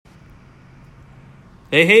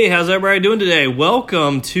Hey, how's everybody doing today?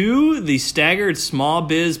 Welcome to the Staggered Small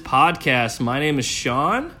Biz Podcast. My name is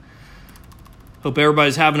Sean. Hope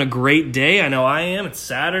everybody's having a great day. I know I am. It's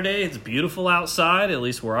Saturday. It's beautiful outside, at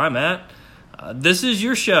least where I'm at. This is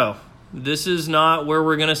your show. This is not where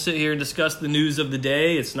we're going to sit here and discuss the news of the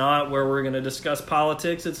day. It's not where we're going to discuss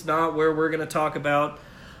politics. It's not where we're going to talk about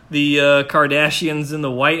the Kardashians in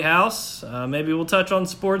the White House. Maybe we'll touch on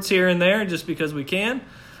sports here and there just because we can.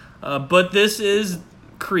 But this is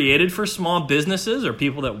created for small businesses or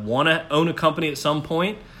people that want to own a company at some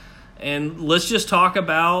point. And let's just talk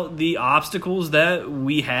about the obstacles that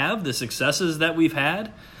we have, the successes that we've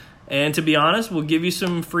had. And to be honest, we'll give you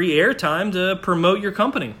some free airtime to promote your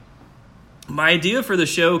company. My idea for the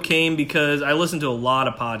show came because I listen to a lot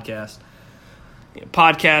of podcasts.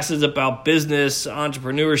 Podcasts is about business,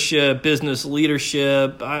 entrepreneurship, business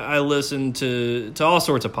leadership. I listen to all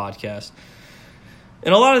sorts of podcasts.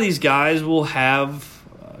 And a lot of these guys will have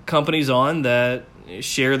companies on that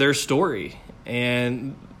share their story.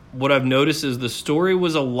 And what I've noticed is the story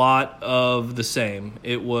was a lot of the same.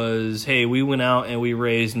 It was, hey, we went out and we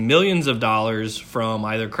raised millions of dollars from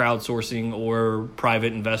either crowdsourcing or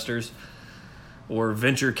private investors or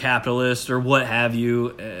venture capitalists or what have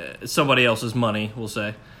you, somebody else's money, we'll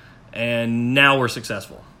say. And now we're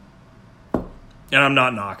successful. And I'm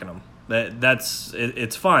not knocking them.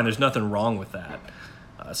 It's fine. There's nothing wrong with that.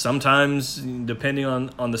 Sometimes, depending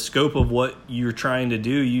on the scope of what you're trying to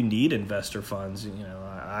do, you need investor funds. You know,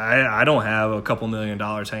 I don't have a couple $1 million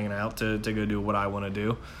hanging out to go do what I want to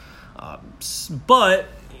do. But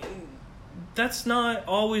that's not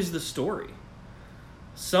always the story.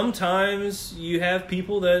 Sometimes you have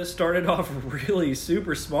people that started off really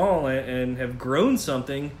super small and have grown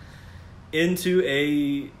something into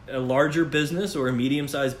a larger business or a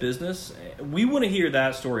medium-sized business. We want to hear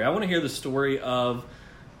that story. I want to hear the story of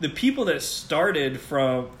the people that started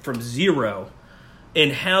from zero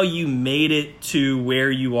and how you made it to where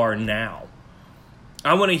you are now.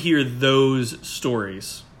 I want to hear those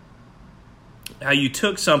stories. How you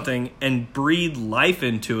took something and breathed life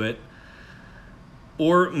into it,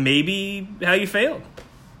 or maybe how you failed.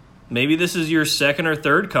 Maybe this is your second or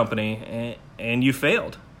third company and you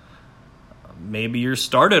failed. Maybe you're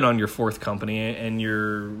started on your fourth company and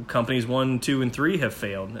your companies 1, 2, and 3 have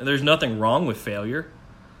failed. There's nothing wrong with failure.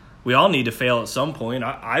 We all need to fail at some point.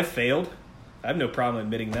 I've failed. I have no problem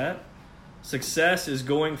admitting that. Success is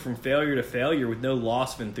going from failure to failure with no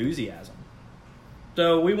loss of enthusiasm.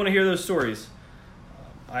 So we want to hear those stories.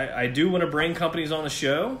 I do want to bring companies on the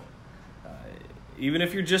show, even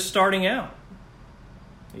if you're just starting out.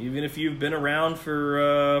 Even if you've been around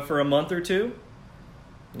for a month or two.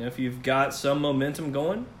 If you've got some momentum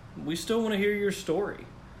going, we still want to hear your story.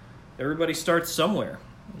 Everybody starts somewhere.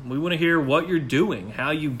 We want to hear what you're doing,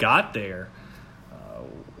 how you got there,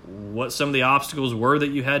 what some of the obstacles were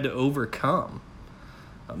that you had to overcome.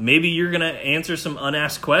 Maybe you're going to answer some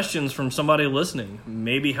unasked questions from somebody listening.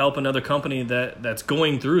 Maybe help another company that's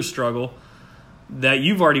going through a struggle that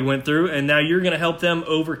you've already went through, and now you're going to help them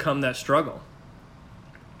overcome that struggle.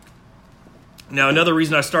 Now, another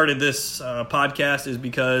reason I started this podcast is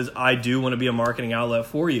because I do want to be a marketing outlet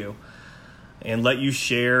for you and let you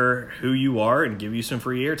share who you are and give you some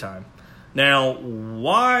free airtime. Now,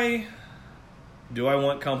 why do I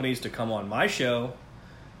want companies to come on my show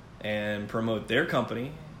and promote their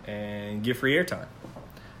company and give free airtime?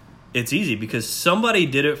 It's easy because somebody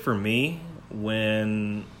did it for me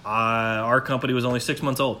when our company was only 6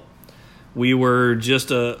 months old. We were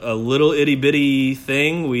just a little itty-bitty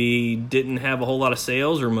thing. We didn't have a whole lot of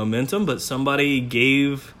sales or momentum, but somebody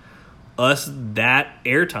gave us that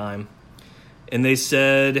airtime. And they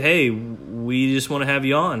said, hey, we just want to have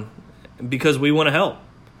you on because we want to help.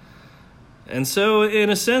 And so, in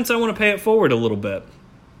a sense, I want to pay it forward a little bit.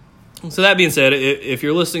 So that being said, if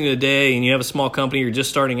you're listening today and you have a small company, you're just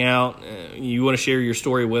starting out, you want to share your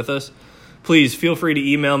story with us, please feel free to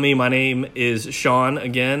email me. My name is Sean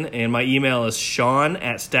again, and my email is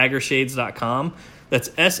sean@staggershades.com. That's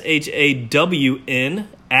SHAWN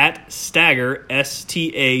 @stagger,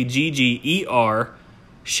 STAGGER,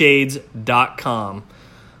 shades.com.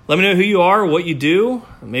 Let me know who you are, what you do.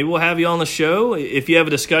 Maybe we'll have you on the show. If you have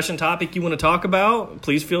a discussion topic you want to talk about,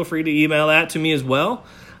 please feel free to email that to me as well.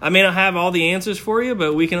 I may not have all the answers for you,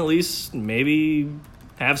 but we can at least maybe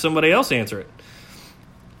have somebody else answer it.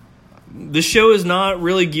 This show is not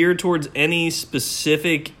really geared towards any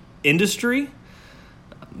specific industry.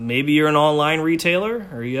 Maybe you're an online retailer,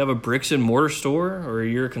 or you have a bricks and mortar store, or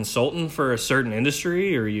you're a consultant for a certain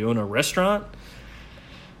industry, or you own a restaurant.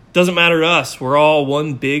 Doesn't matter to us. We're all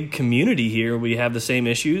one big community here. We have the same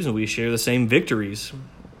issues and we share the same victories.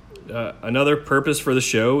 another purpose for the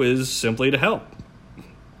show is simply to help.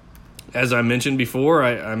 As I mentioned before,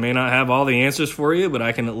 I may not have all the answers for you, but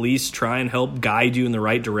I can at least try and help guide you in the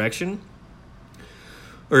right direction.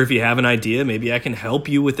 Or if you have an idea, maybe I can help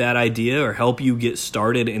you with that idea or help you get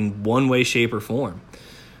started in one way, shape, or form.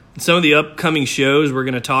 In some of the upcoming shows, we're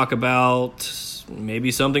going to talk about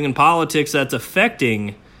maybe something in politics that's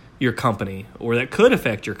affecting your company or that could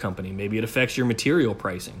affect your company. Maybe it affects your material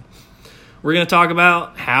pricing. We're going to talk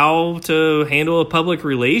about how to handle a public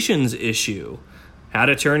relations issue, how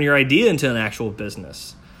to turn your idea into an actual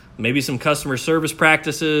business, maybe some customer service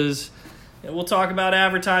practices, and we'll talk about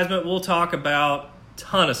advertisement. We'll talk about a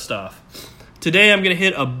ton of stuff. Today I'm going to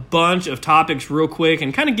hit a bunch of topics real quick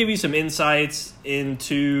and kind of give you some insights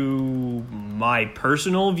into my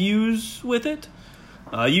personal views with it.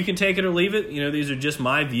 You can take it or leave it. These are just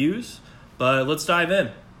my views, but let's dive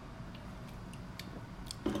in.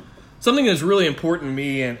 Something that's really important to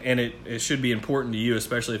me, and it should be important to you,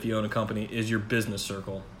 especially if you own a company, is your business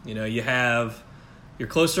circle. You have your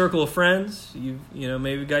close circle of friends. You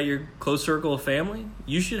maybe got your close circle of family.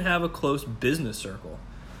 You should have a close business circle.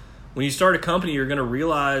 When you start a company, you're going to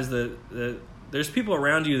realize that there's people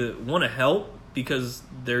around you that want to help because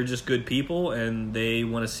they're just good people and they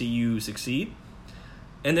want to see you succeed.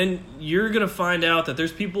 And then you're going to find out that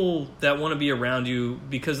there's people that want to be around you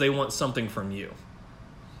because they want something from you.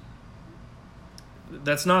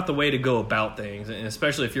 That's not the way to go about things, and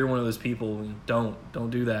especially if you're one of those people, don't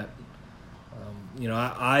do that.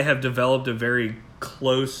 I have developed a very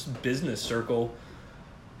close business circle,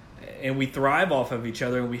 and we thrive off of each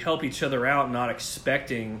other, and we help each other out, not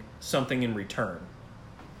expecting something in return.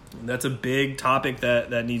 And that's a big topic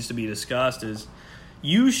that needs to be discussed. Is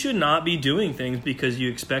you should not be doing things because you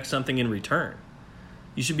expect something in return.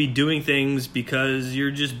 You should be doing things because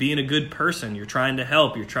you're just being a good person. You're trying to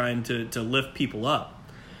help. You're trying to lift people up.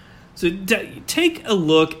 So take a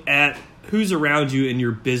look at who's around you in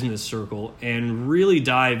your business circle and really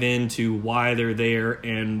dive into why they're there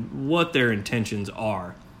and what their intentions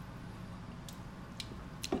are.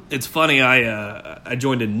 It's funny, I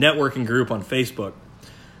joined a networking group on Facebook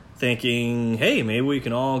thinking, hey, maybe we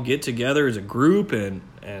can all get together as a group and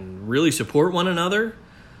really support one another,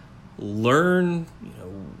 learn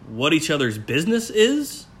what each other's business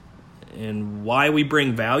is and why we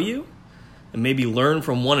bring value, and maybe learn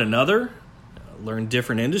from one another, learn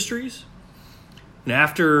different industries. And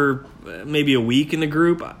after maybe a week in the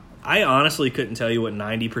group, I honestly couldn't tell you what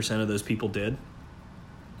 90% of those people did.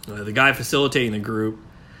 The guy facilitating the group,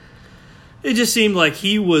 it just seemed like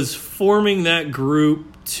he was forming that group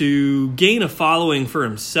to gain a following for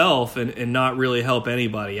himself and not really help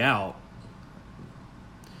anybody out.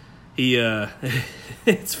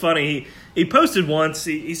 It's funny, he posted once,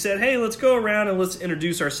 he said, hey, let's go around and let's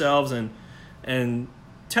introduce ourselves and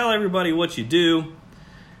tell everybody what you do.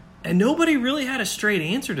 And nobody really had a straight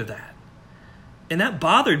answer to that. And that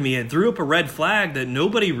bothered me. It threw up a red flag that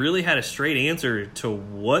nobody really had a straight answer to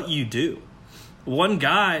what you do. One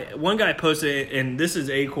guy posted, and this is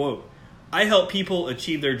a quote, I help people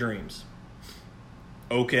achieve their dreams.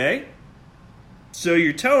 Okay. So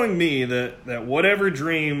you're telling me that whatever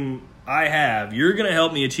dream I have, you're going to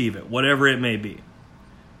help me achieve it, whatever it may be.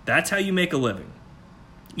 That's how you make a living.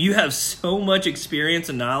 You have so much experience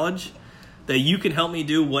and knowledge that you can help me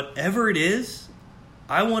do whatever it is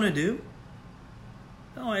I want to do.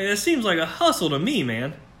 Oh, it seems like a hustle to me,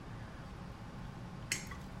 man.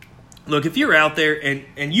 Look, if you're out there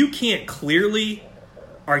and you can't clearly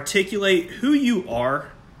articulate who you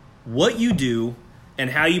are, what you do, and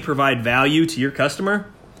how you provide value to your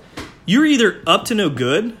customer, you're either up to no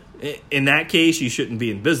good, in that case you shouldn't be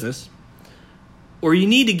in business, or you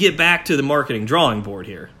need to get back to the marketing drawing board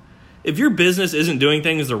here. If your business isn't doing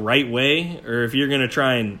things the right way, or if you're going to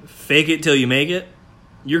try and fake it till you make it,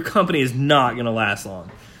 your company is not going to last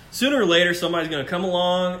long. Sooner or later, somebody's going to come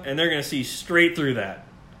along and they're going to see straight through that.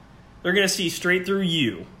 They're going to see straight through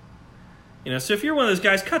you. So if you're one of those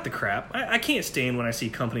guys, cut the crap. I can't stand when I see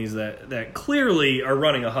companies that clearly are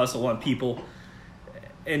running a hustle on people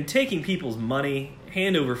and taking people's money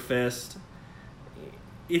hand over fist.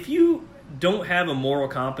 If you don't have a moral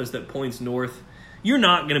compass that points north, you're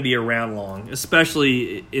not going to be around long,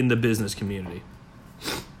 especially in the business community.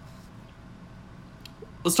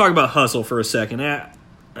 Let's talk about hustle for a second.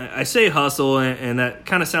 I say hustle, and that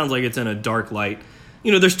kind of sounds like it's in a dark light.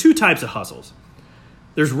 There's two types of hustles.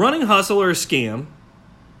 There's running hustle or a scam,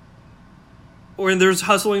 or there's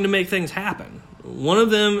hustling to make things happen. One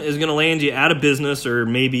of them is going to land you out of business or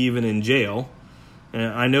maybe even in jail.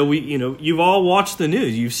 And I know you've all watched the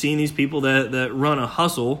news. You've seen these people that run a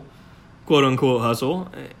hustle, quote unquote hustle,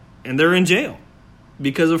 and they're in jail.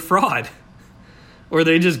 because of fraud. Or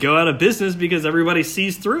they just go out of business because everybody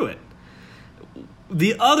sees through it.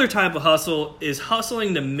 The other type of hustle is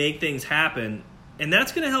hustling to make things happen, and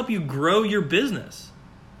that's going to help you grow your business.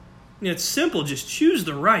 It's simple. Just choose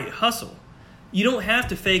the right hustle. You don't have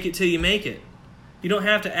to fake it till you make it. You don't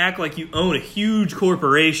have to act like you own a huge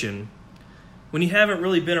corporation when you haven't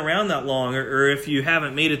really been around that long, or if you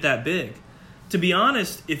haven't made it that big. To be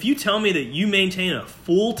honest, if you tell me that you maintain a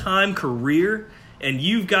full-time career and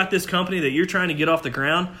you've got this company that you're trying to get off the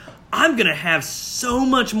ground, I'm going to have so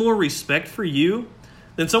much more respect for you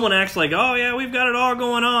than someone acts like, oh yeah, we've got it all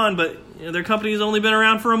going on, but their company's only been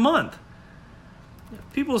around for a month.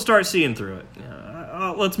 People start seeing through it.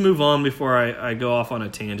 Let's move on before I go off on a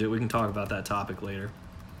tangent. We can talk about that topic later.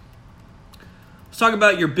 Let's talk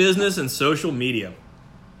about your business and social media.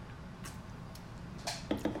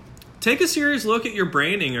 Take a serious look at your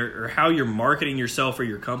branding or how you're marketing yourself or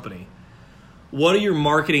your company. What are your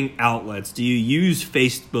marketing outlets? Do you use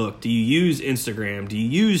Facebook? Do you use Instagram? Do you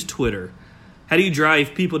use Twitter? How do you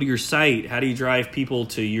drive people to your site? How do you drive people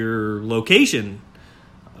to your location?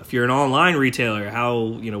 If you're an online retailer,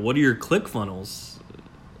 what are your click funnels?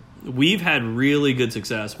 We've had really good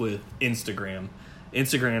success with Instagram.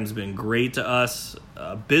 Instagram's been great to us.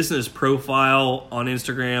 A business profile on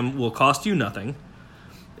Instagram will cost you nothing.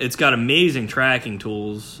 It's got amazing tracking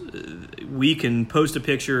tools. We can post a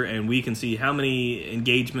picture and we can see how many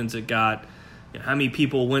engagements it got, how many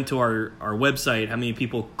people went to our website, how many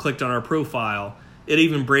people clicked on our profile. It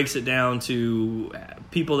even breaks it down to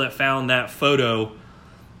people that found that photo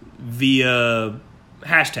via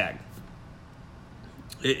hashtag.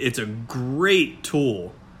 It's a great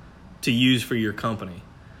tool to use for your company.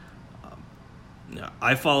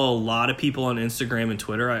 I follow a lot of people on Instagram and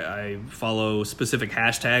Twitter. I follow specific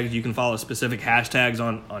hashtags. You can follow specific hashtags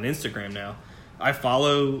on Instagram now. I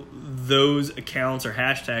follow those accounts or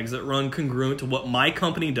hashtags that run congruent to what my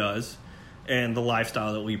company does and the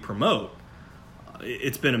lifestyle that we promote.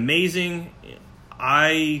 It's been amazing.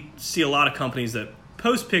 I see a lot of companies that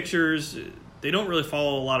post pictures. They don't really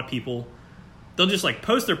follow a lot of people. They'll just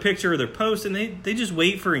post their picture or their post and they just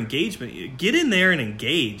wait for engagement. Get in there and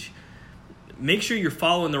engage. Make sure you're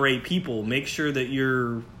following the right people. Make sure that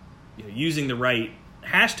you're using the right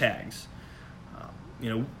hashtags.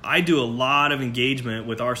 I do a lot of engagement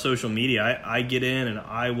with our social media. I get in and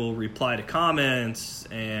I will reply to comments,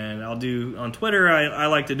 and I'll do on Twitter. I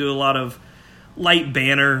like to do a lot of light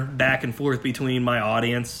banner back and forth between my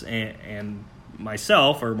audience and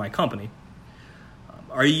myself or my company.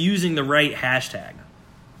 Are you using the right hashtag?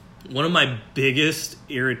 One of my biggest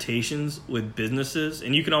irritations with businesses,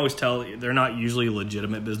 and you can always tell they're not usually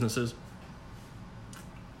legitimate businesses,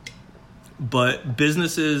 but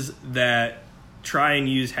businesses that try and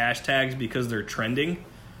use hashtags because they're trending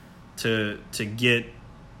to get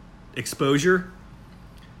exposure,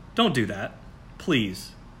 don't do that.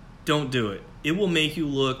 Please, don't do it. It will make you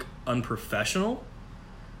look unprofessional.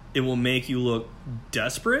 It will make you look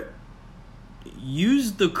desperate.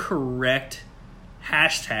 Use the correct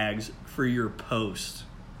hashtags for your post.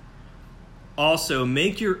 Also,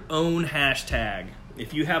 make your own hashtag.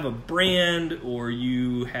 If you have a brand or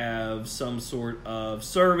you have some sort of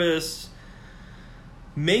service,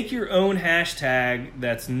 make your own hashtag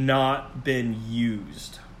that's not been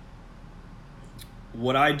used.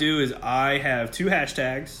 What I do is I have 2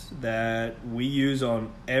 hashtags that we use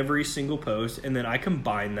on every single post, and then I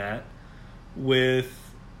combine that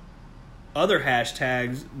with other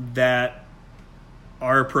hashtags that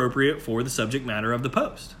are appropriate for the subject matter of the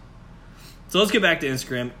post. So let's get back to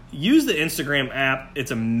Instagram. Use the Instagram app. It's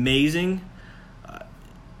amazing.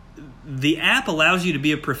 The app allows you to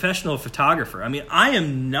be a professional photographer. I mean, I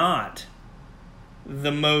am not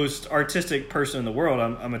the most artistic person in the world.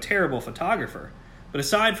 I'm a terrible photographer. But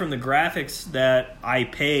aside from the graphics that I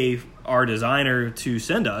pay our designer to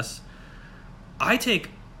send us, I take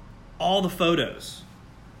all the photos.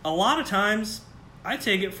 A lot of times, I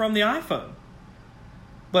take it from the iPhone.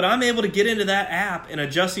 But I'm able to get into that app and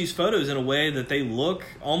adjust these photos in a way that they look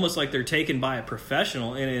almost like they're taken by a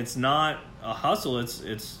professional, and it's not a hustle.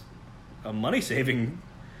 It's a money-saving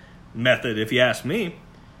method, if you ask me.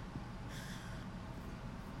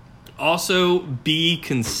 Also, be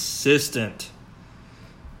consistent.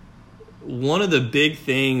 One of the big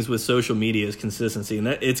things with social media is consistency, and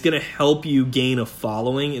that it's going to help you gain a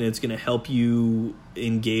following, and it's going to help you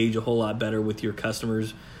engage a whole lot better with your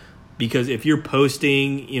customers. Because if you're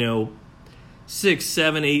posting, 6,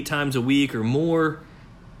 7, 8 times a week or more,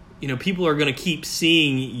 people are going to keep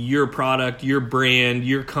seeing your product, your brand,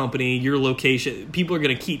 your company, your location. People are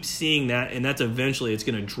going to keep seeing that, and that's eventually it's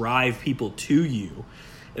going to drive people to you.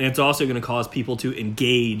 and it's also going to cause people to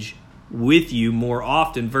engage with you more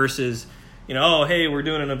often versus, oh, hey, we're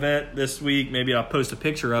doing an event this week. Maybe I'll post a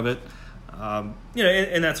picture of it.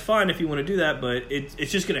 And that's fine if you want to do that, but it's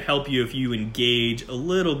just going to help you if you engage a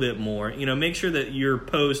little bit more. Make sure that your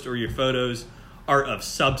post or your photos are of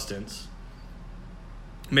substance.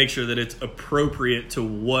 Make sure that it's appropriate to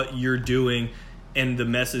what you're doing and the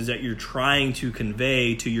message that you're trying to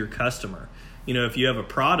convey to your customer. If you have a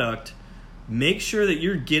product, make sure that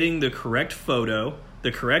you're getting the correct photo,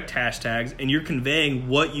 the correct hashtags, and you're conveying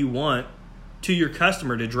what you want to your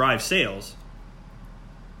customer to drive sales.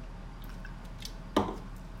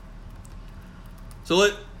 So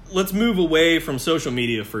let's move away from social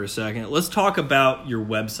media for a second. Let's talk about your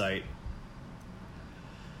website.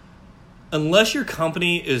 Unless your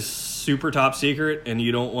company is super top secret and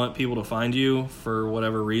you don't want people to find you for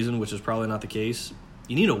whatever reason, which is probably not the case,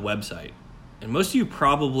 you need a website. And most of you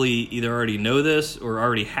probably either already know this or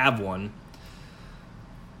already have one.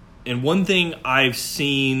 And one thing I've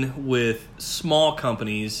seen with small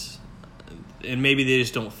companies, and maybe they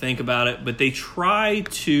just don't think about it, but they try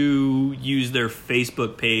to use their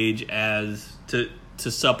Facebook page as to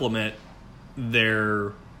supplement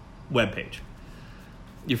their webpage.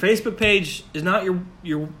 Your Facebook page is not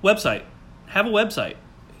your website. Have a website.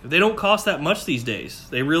 They don't cost that much these days.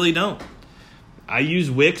 They really don't. I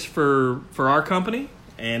use Wix for our company,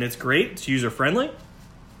 and it's great. It's user-friendly.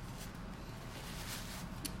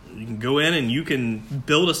 You can go in and you can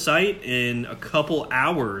build a site in a couple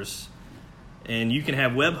hours, and you can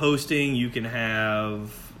have web hosting. You can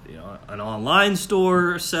have an online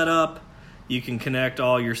store set up. You can connect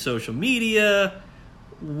all your social media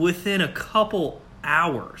within a couple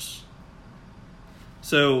hours.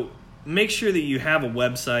 So make sure that you have a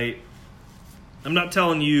website. I'm not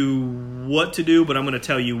telling you what to do, but I'm going to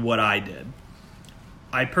tell you what I did.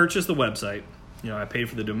 I purchased the website. I paid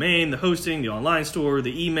for the domain, the hosting, the online store,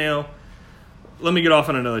 the email. Let me get off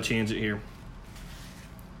on another tangent here.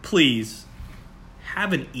 Please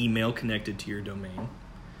have an email connected to your domain.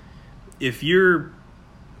 If you're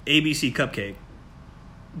ABC Cupcake,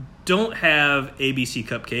 don't have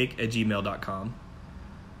abccupcake@gmail.com.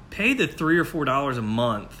 Pay the $3 or $4 a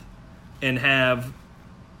month and have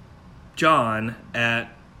John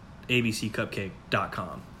at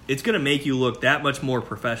abccupcake.com. It's going to make you look that much more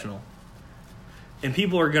professional. And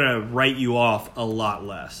people are going to write you off a lot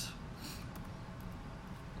less.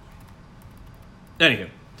 Anywho,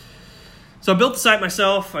 so I built the site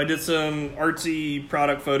myself. I did some artsy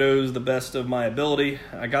product photos, the best of my ability.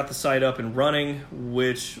 I got the site up and running,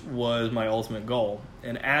 which was my ultimate goal.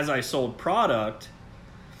 And as I sold product,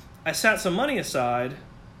 I set some money aside,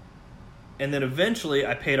 and then eventually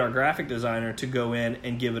I paid our graphic designer to go in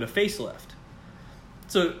and give it a facelift.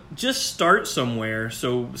 So just start somewhere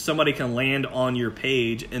so somebody can land on your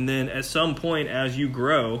page, and then at some point as you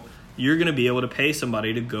grow, you're going to be able to pay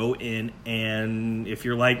somebody to go in, and if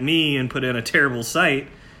you're like me and put in a terrible site,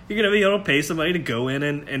 you're going to be able to pay somebody to go in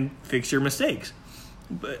and fix your mistakes.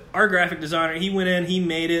 But our graphic designer, he went in, he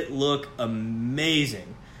made it look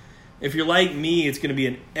amazing. If you're like me, it's going to be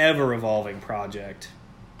an ever-evolving project.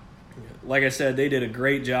 Like I said, they did a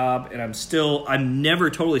great job, and I'm never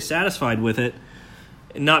totally satisfied with it.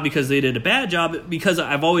 Not because they did a bad job, but because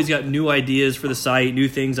I've always got new ideas for the site, new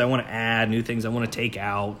things I want to add, new things I want to take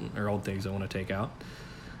out, or old things I want to take out.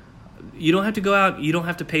 You don't have to go out, you don't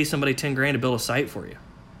have to pay somebody $10,000 to build a site for you.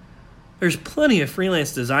 There's plenty of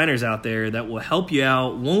freelance designers out there that will help you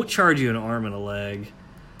out, won't charge you an arm and a leg.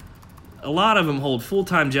 A lot of them hold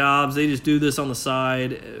full-time jobs. They just do this on the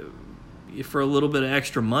side for a little bit of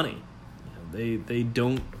extra money. They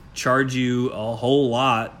don't charge you a whole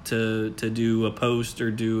lot to do a post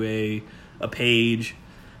or do a page.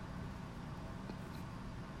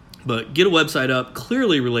 But get a website up,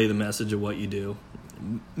 clearly relay the message of what you do.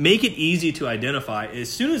 Make it easy to identify.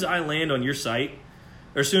 As soon as I land on your site,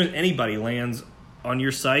 or as soon as anybody lands on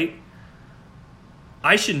your site,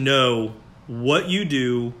 I should know what you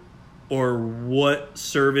do or what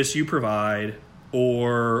service you provide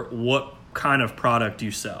or what kind of product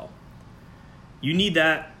you sell. You need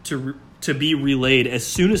that to be relayed as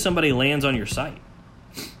soon as somebody lands on your site.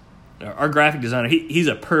 Our graphic designer, he's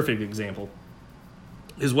a perfect example.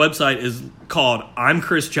 His website is called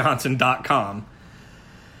I'mChrisJohnson.com.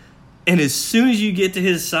 And as soon as you get to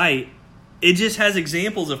his site, it just has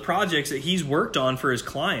examples of projects that he's worked on for his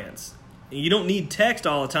clients. You don't need text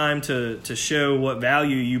all the time to show what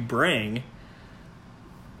value you bring.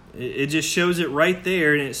 It just shows it right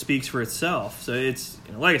there, and it speaks for itself. So it's,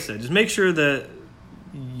 like I said, just make sure that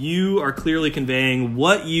you are clearly conveying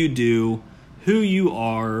what you do, who you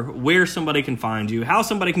are, where somebody can find you, how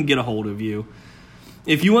somebody can get a hold of you.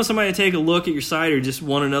 If you want somebody to take a look at your site or just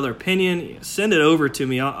want another opinion, send it over to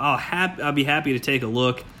me. I'll be happy to take a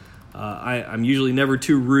look. I'm usually never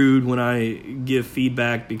too rude when I give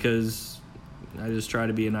feedback because I just try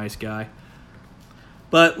to be a nice guy.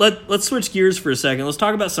 But let's switch gears for a second. Let's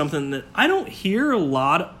talk about something that I don't hear a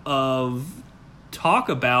lot of talk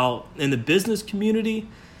about in the business community,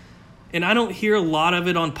 and I don't hear a lot of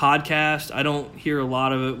it on podcasts. I don't hear a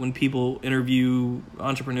lot of it when people interview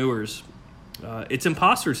entrepreneurs. It's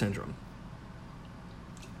imposter syndrome.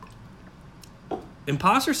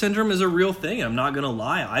 Imposter syndrome is a real thing. I'm not going to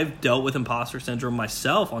lie. I've dealt with imposter syndrome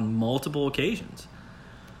myself on multiple occasions.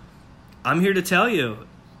 I'm here to tell you,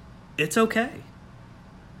 it's okay.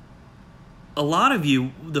 A lot of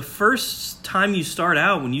you, the first time you start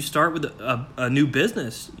out, when you start with a new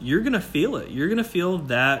business, you're going to feel it. You're going to feel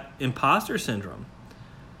that imposter syndrome.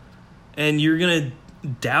 And you're going to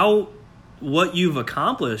doubt what you've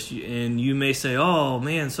accomplished. And you may say, oh,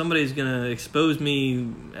 man, somebody's going to expose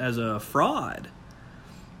me as a fraud.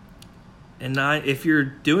 And if you're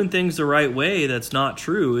doing things the right way, that's not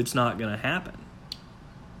true. It's not going to happen.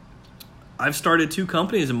 I've started 2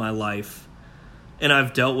 companies in my life, and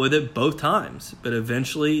I've dealt with it both times, but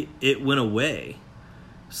eventually it went away.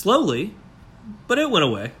 Slowly, but it went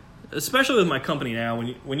away. Especially with my company now,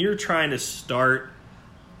 when you're trying to start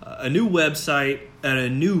a new website and a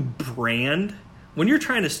new brand, when you're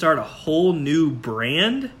trying to start a whole new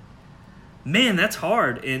brand, man, that's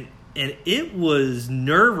hard. And it was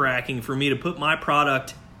nerve-wracking for me to put my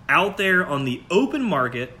product out there on the open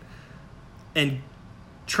market and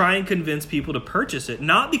try and convince people to purchase it.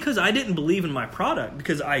 Not because I didn't believe in my product,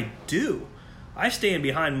 because I do. I stand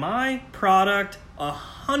behind my product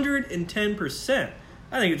 110%.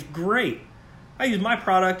 I think it's great. I use my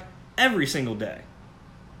product every single day.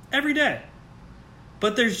 Every day.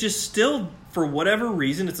 But there's just still, for whatever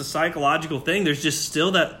reason, it's a psychological thing, there's just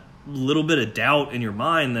still that little bit of doubt in your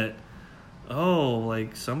mind that, oh,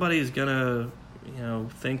 like somebody's gonna,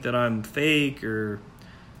 think that I'm fake or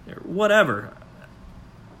whatever.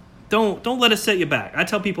 Don't let it set you back. I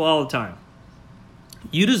tell people all the time,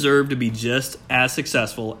 you deserve to be just as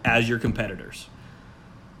successful as your competitors.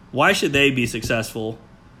 Why should they be successful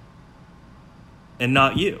and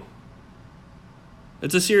not you?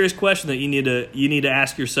 It's a serious question that you need to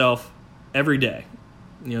ask yourself every day.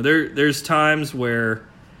 There's times where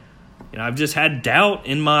I've just had doubt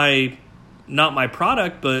in not my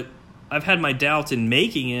product, but I've had my doubts in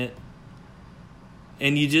making it.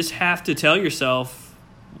 And you just have to tell yourself,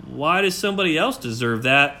 why does somebody else deserve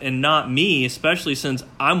that and not me, especially since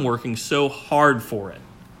I'm working so hard for it?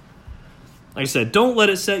 Like I said, don't let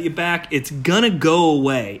it set you back. It's going to go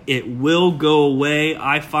away. It will go away.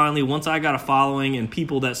 Once I got a following and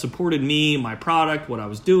people that supported me, my product, what I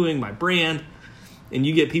was doing, my brand, and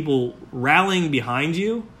you get people rallying behind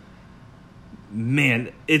you,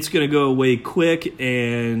 man, it's going to go away quick,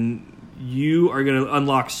 and you are going to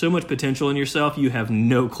unlock so much potential in yourself you have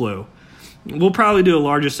no clue. We'll probably do a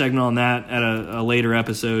larger segment on that at a later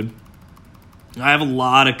episode. I have a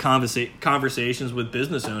lot of conversations with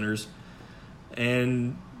business owners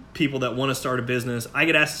and people that want to start a business. I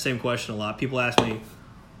get asked the same question a lot. People ask me,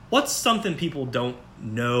 what's something people don't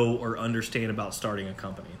know or understand about starting a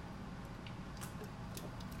company?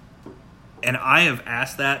 And I have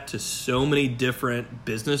asked that to so many different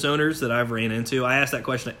business owners that I've ran into. I ask that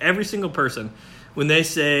question to every single person. When they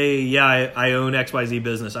say, yeah, I own XYZ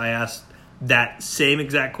business, I ask that same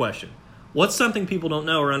exact question. What's something people don't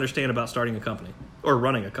know or understand about starting a company or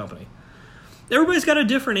running a company? Everybody's got a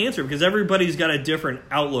different answer because everybody's got a different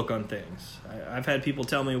outlook on things. I've had people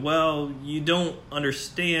tell me, well, you don't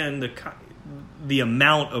understand the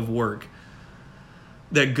amount of work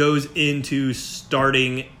that goes into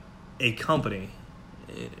starting a company.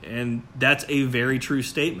 And that's a very true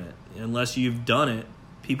statement. Unless you've done it,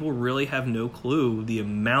 people really have no clue the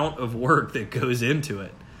amount of work that goes into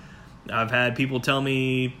it. I've had people tell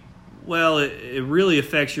me, well, it really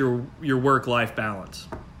affects your work-life balance.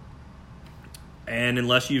 And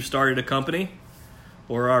unless you've started a company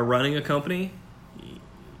or are running a company,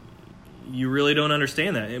 you really don't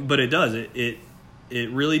understand that. But it does. It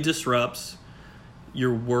really disrupts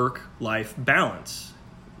your work-life balance.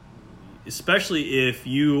 Especially if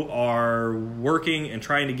you are working and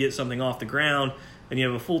trying to get something off the ground and you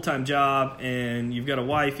have a full-time job and you've got a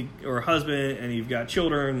wife or a husband and you've got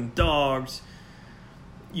children, dogs,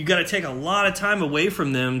 you got to take a lot of time away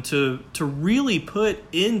from them to really put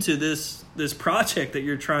into this project that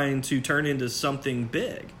you're trying to turn into something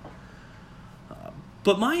big.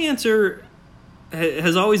 But my answer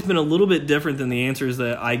has always been a little bit different than the answers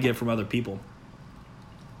that I get from other people.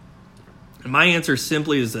 And my answer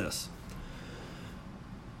simply is this.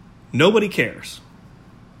 Nobody cares.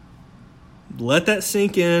 Let that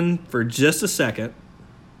sink in for just a second.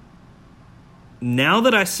 Now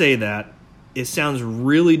that I say that, it sounds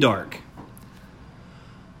really dark.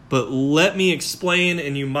 But let me explain,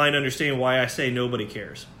 and you might understand why I say nobody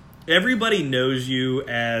cares. Everybody knows you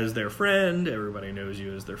as their friend. Everybody knows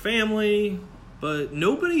you as their family. But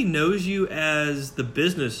nobody knows you as the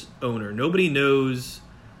business owner. Nobody knows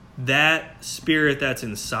that spirit that's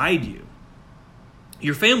inside you.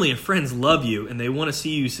 Your family and friends love you, and they want to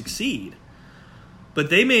see you succeed. But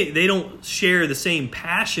they don't share the same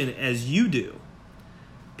passion as you do.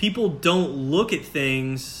 People don't look at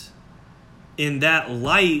things in that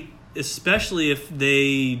light, especially if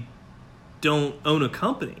they don't own a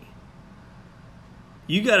company.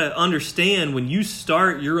 You got to understand, when you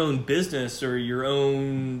start your own business or your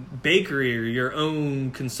own bakery or your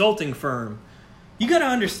own consulting firm, you got to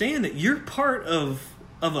understand that you're part of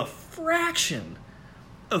a fraction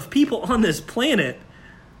of people on this planet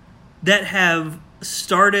that have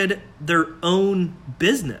started their own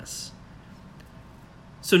business.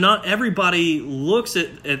 So not everybody looks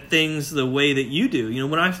at things the way that you do. You know,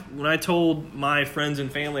 when I told my friends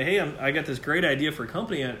and family, hey, I got this great idea for a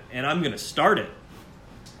company and I'm going to start it,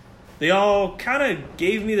 they all kind of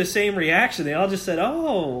gave me the same reaction. They all just said,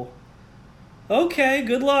 oh, okay,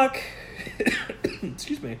 good luck.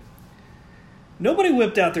 Excuse me. Nobody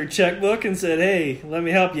whipped out their checkbook and said, hey, let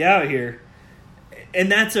me help you out here.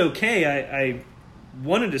 And that's okay. I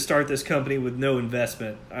wanted to start this company with no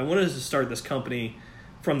investment. I wanted to start this company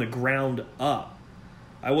from the ground up.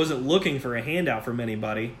 I wasn't looking for a handout from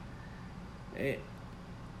anybody.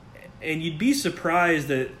 And you'd be surprised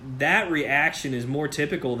that reaction is more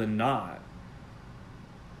typical than not.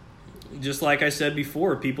 Just like I said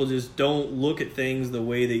before, people just don't look at things the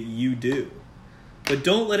way that you do. But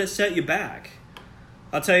don't let it set you back.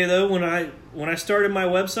 I'll tell you though, when I started my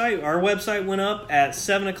website, our website went up at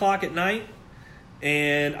 7 o'clock at night,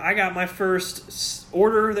 and I got my first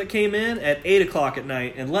order that came in at 8 o'clock at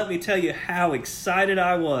night. And let me tell you how excited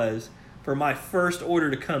I was for my first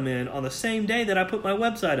order to come in on the same day that I put my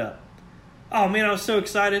website up. Oh man, I was so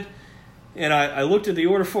excited. And I looked at the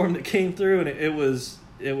order form that came through, and it was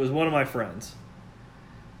one of my friends.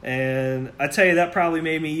 And I tell you, that probably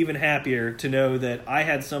made me even happier to know that I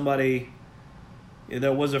had somebody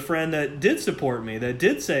that was a friend that did support me, that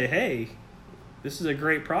did say, hey, this is a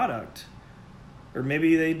great product. Or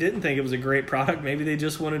maybe they didn't think it was a great product. Maybe they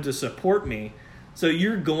just wanted to support me. So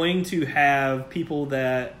you're going to have people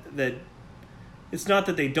that it's not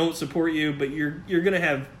that they don't support you, but you're going to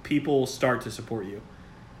have people start to support you.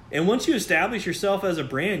 And once you establish yourself as a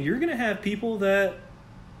brand, you're going to have people that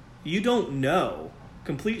you don't know,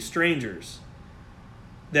 complete strangers,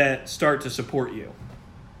 that start to support you.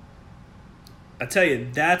 I tell you,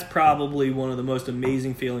 that's probably one of the most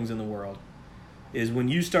amazing feelings in the world, is when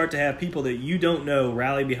you start to have people that you don't know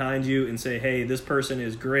rally behind you and say, hey, this person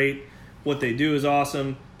is great, what they do is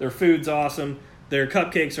awesome, their food's awesome, their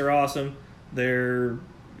cupcakes are awesome, their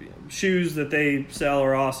shoes that they sell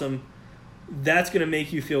are awesome. That's going to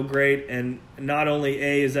make you feel great. And not only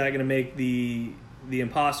is that going to make the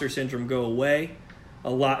imposter syndrome go away a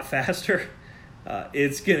lot faster,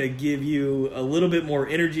 it's going to give you a little bit more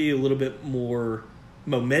energy, a little bit more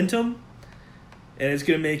momentum, and it's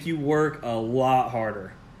going to make you work a lot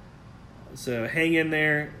harder. So hang in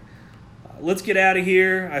there. Let's get out of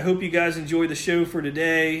here. I hope you guys enjoyed the show for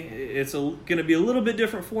today. It's going to be a little bit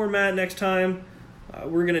different format next time.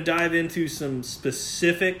 We're going to dive into some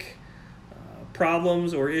specific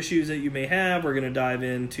problems or issues that you may have. We're going to dive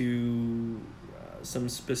into some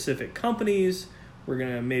specific companies. We're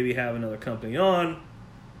going to maybe have another company on.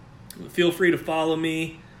 Feel free to follow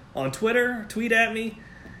me on Twitter. Tweet at me.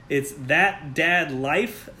 It's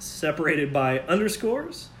ThatDadLife, separated by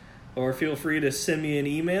underscores. Or feel free to send me an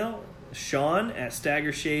email,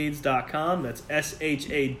 Shawn@staggershades.com. That's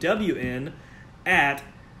SHAWN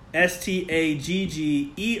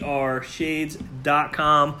 @STAGGER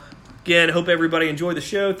shades.com. Again, hope everybody enjoyed the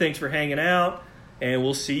show. Thanks for hanging out, and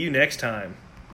we'll see you next time.